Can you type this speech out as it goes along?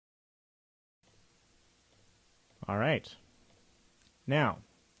All right. Now,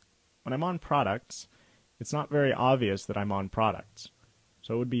 when I'm on products, it's not very obvious that I'm on products.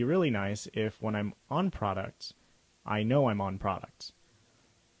 So it would be really nice if when I'm on products, I know I'm on products.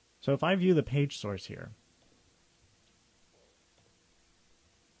 So if I view the page source here,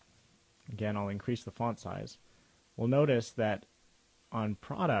 again, I'll increase the font size. We'll notice that on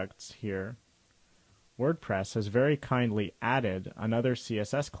products here, WordPress has very kindly added another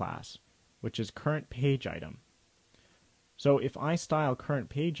CSS class, which is current page item. So if I style current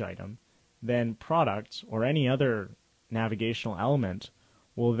page item, then products or any other navigational element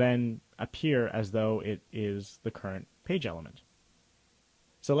will then appear as though it is the current page element.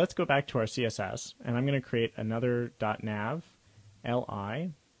 So let's go back to our CSS, and I'm going to create another .nav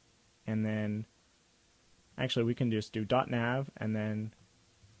li, and then actually we can just do .nav and then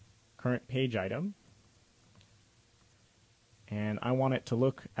current page item, and I want it to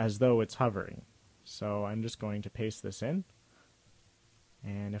look as though it's hovering. So I'm just going to paste this in,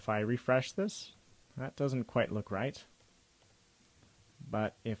 and if I refresh this, that doesn't quite look right.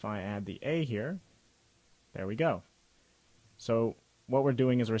 But if I add the A here, there we go. So what we're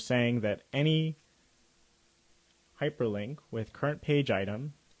doing is we're saying that any hyperlink with current page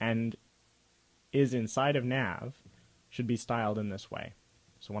item and is inside of nav should be styled in this way.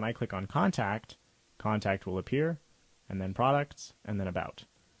 So when I click on contact, contact will appear, and then products, and then about.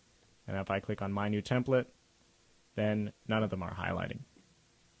 And if I click on my new template, then none of them are highlighting.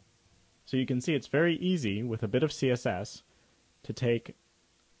 So you can see it's very easy with a bit of CSS to take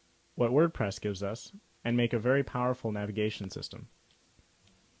what WordPress gives us and make a very powerful navigation system.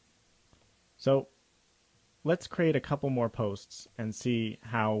 So let's create a couple more posts and see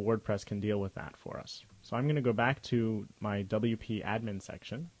how WordPress can deal with that for us. So I'm going to go back to my WP admin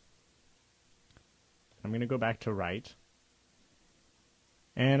section. I'm going to go back to write,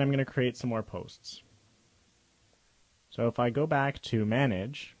 and I'm going to create some more posts. So if I go back to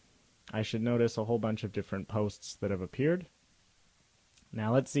manage, I should notice a whole bunch of different posts that have appeared.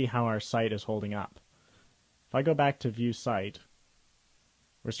 Now let's see how our site is holding up. If I go back to view site,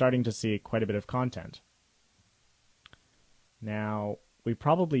 we're starting to see quite a bit of content. Now, we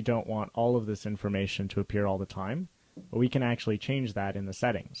probably don't want all of this information to appear all the time, but we can actually change that in the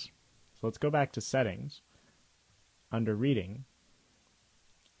settings. So let's go back to settings, under reading,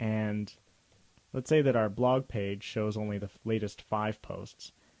 and let's say that our blog page shows only the latest 5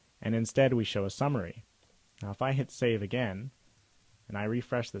 posts, and instead we show a summary. Now if I hit save again, and I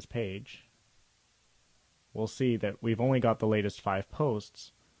refresh this page, we'll see that we've only got the latest 5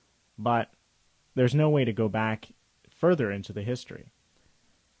 posts, but there's no way to go back further into the history.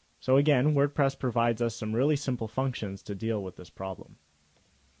 So again, WordPress provides us some really simple functions to deal with this problem.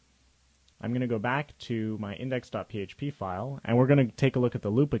 I'm going to go back to my index.php file, and we're going to take a look at the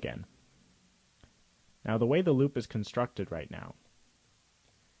loop again. Now the way the loop is constructed right now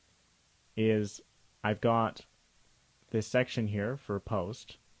is I've got this section here for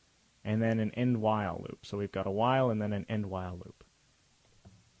post, and then an end while loop. So we've got a while and then an end while loop.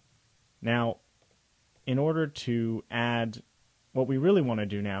 Now, in order to add, what we really want to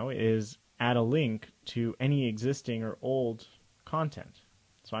do now is add a link to any existing or old content.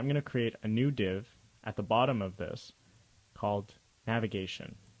 So I'm going to create a new div at the bottom of this called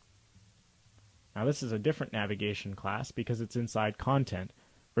navigation. Now this is a different navigation class because it's inside content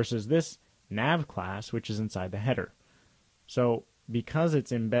versus this nav class, which is inside the header. So because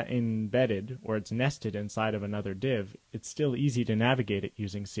it's embedded or it's nested inside of another div, it's still easy to navigate it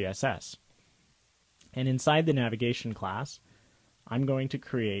using CSS. And inside the navigation class, I'm going to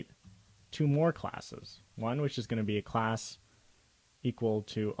create 2 more classes. One which is going to be a class equal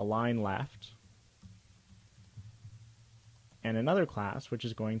to align left, and another class which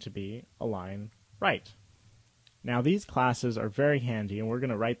is going to be align right. Now these classes are very handy, and we're going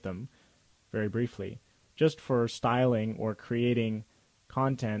to write them very briefly, just for styling or creating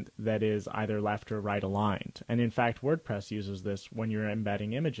content that is either left or right aligned. And in fact, WordPress uses this when you're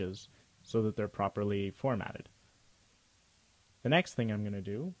embedding images so that they're properly formatted. The next thing I'm going to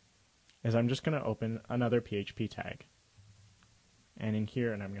do is I'm just going to open another PHP tag. And in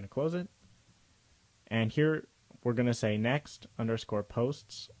here, and I'm going to close it. And here we're going to say next underscore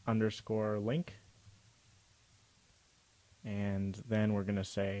posts underscore link. And then we're going to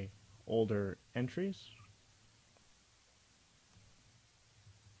say older entries.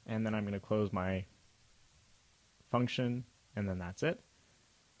 And then I'm going to close my function, and then that's it.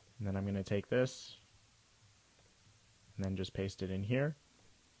 And then I'm going to take this and then just paste it in here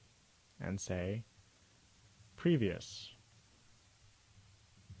and say previous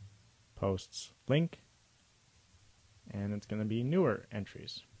posts link, and it's going to be newer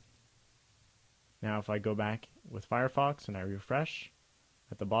entries. Now if I go back with Firefox and I refresh,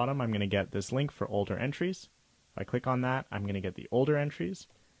 at the bottom I'm going to get this link for older entries. If I click on that, I'm going to get the older entries.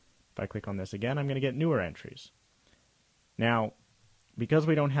 If I click on this again, I'm going to get newer entries. Now, because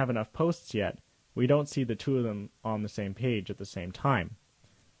we don't have enough posts yet, we don't see the two of them on the same page at the same time.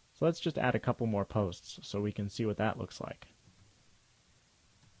 So let's just add a couple more posts so we can see what that looks like.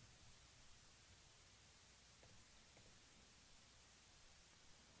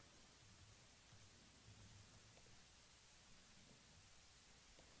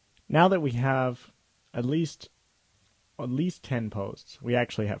 Now that we have at least 10 posts, we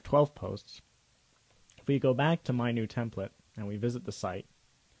actually have 12 posts. If we go back to My New Template and we visit the site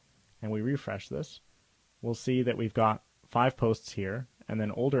and we refresh this, we'll see that we've got 5 posts here and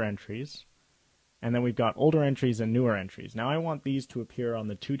then older entries, and then we've got older entries and newer entries. Now I want these to appear on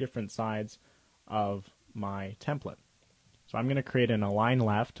the two different sides of my template. So I'm going to create an align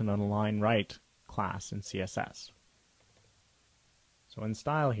left and an align right class in CSS. So in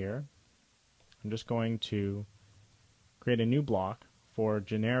style here, I'm just going to create a new block for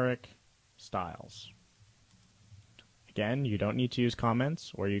generic styles. Again, you don't need to use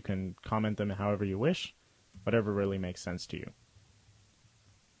comments, or you can comment them however you wish, whatever really makes sense to you.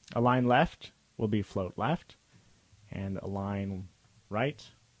 Align left will be float left, and align right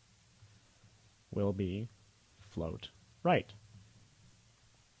will be float right.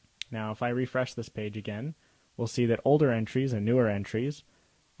 Now if I refresh this page again, we'll see that older entries and newer entries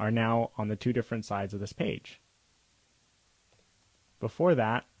are now on the two different sides of this page. Before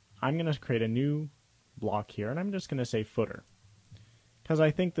that, I'm going to create a new block here, and I'm just going to say footer, because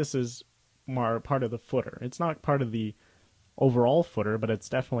I think this is more part of the footer. It's not part of the overall footer, but it's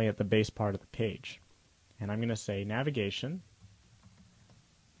definitely at the base part of the page. And I'm going to say navigation,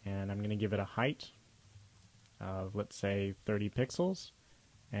 and I'm going to give it a height of, let's say, 30 pixels,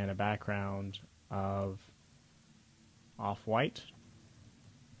 and a background of off-white.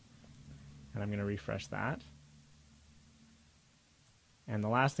 And I'm going to refresh that. And the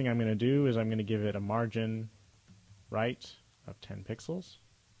last thing I'm going to do is I'm going to give it a margin right of 10 pixels,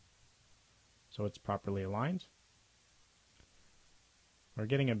 so it's properly aligned. We're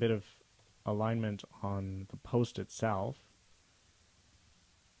getting a bit of alignment on the post itself,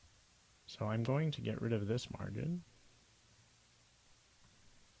 so I'm going to get rid of this margin.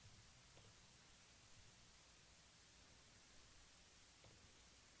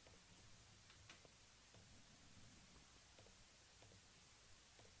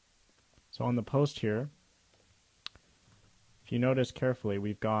 So on the post here, if you notice carefully,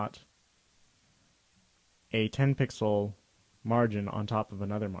 we've got a 10 pixel margin on top of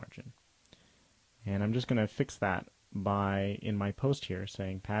another margin. And I'm just going to fix that by, in my post here,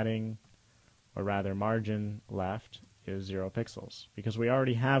 saying padding, or rather margin left is 0 pixels, because we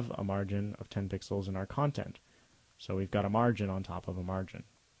already have a margin of 10 pixels in our content. So we've got a margin on top of a margin.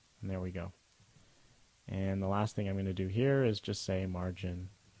 And there we go. And the last thing I'm going to do here is just say margin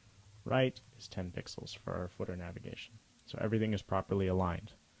right is 10 pixels for our footer navigation. So everything is properly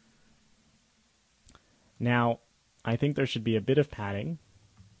aligned. Now, I think there should be a bit of padding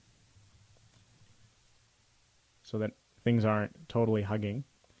so that things aren't totally hugging.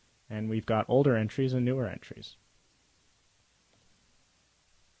 And we've got older entries and newer entries.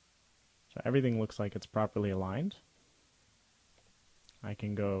 So everything looks like it's properly aligned. I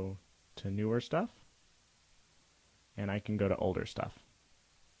can go to newer stuff, and I can go to older stuff.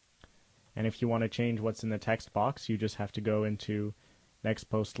 And if you want to change what's in the text box, you just have to go into next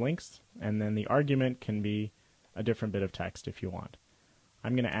post links, and then the argument can be a different bit of text if you want.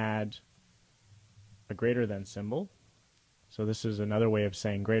 I'm going to add a greater than symbol. So this is another way of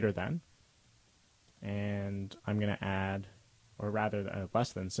saying greater than. And I'm going to add, or rather a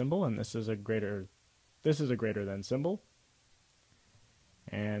less than symbol, and this is a greater than symbol.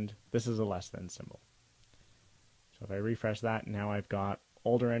 And this is a less than symbol. So if I refresh that, now I've got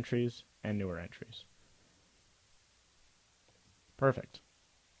older entries and newer entries. Perfect.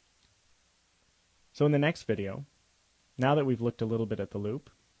 So in the next video, now that we've looked a little bit at the loop,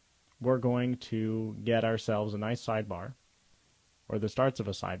 we're going to get ourselves a nice sidebar, or the starts of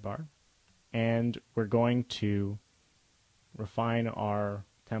a sidebar, and we're going to refine our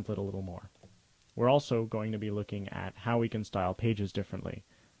template a little more. We're also going to be looking at how we can style pages differently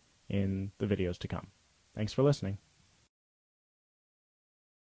in the videos to come. Thanks for listening.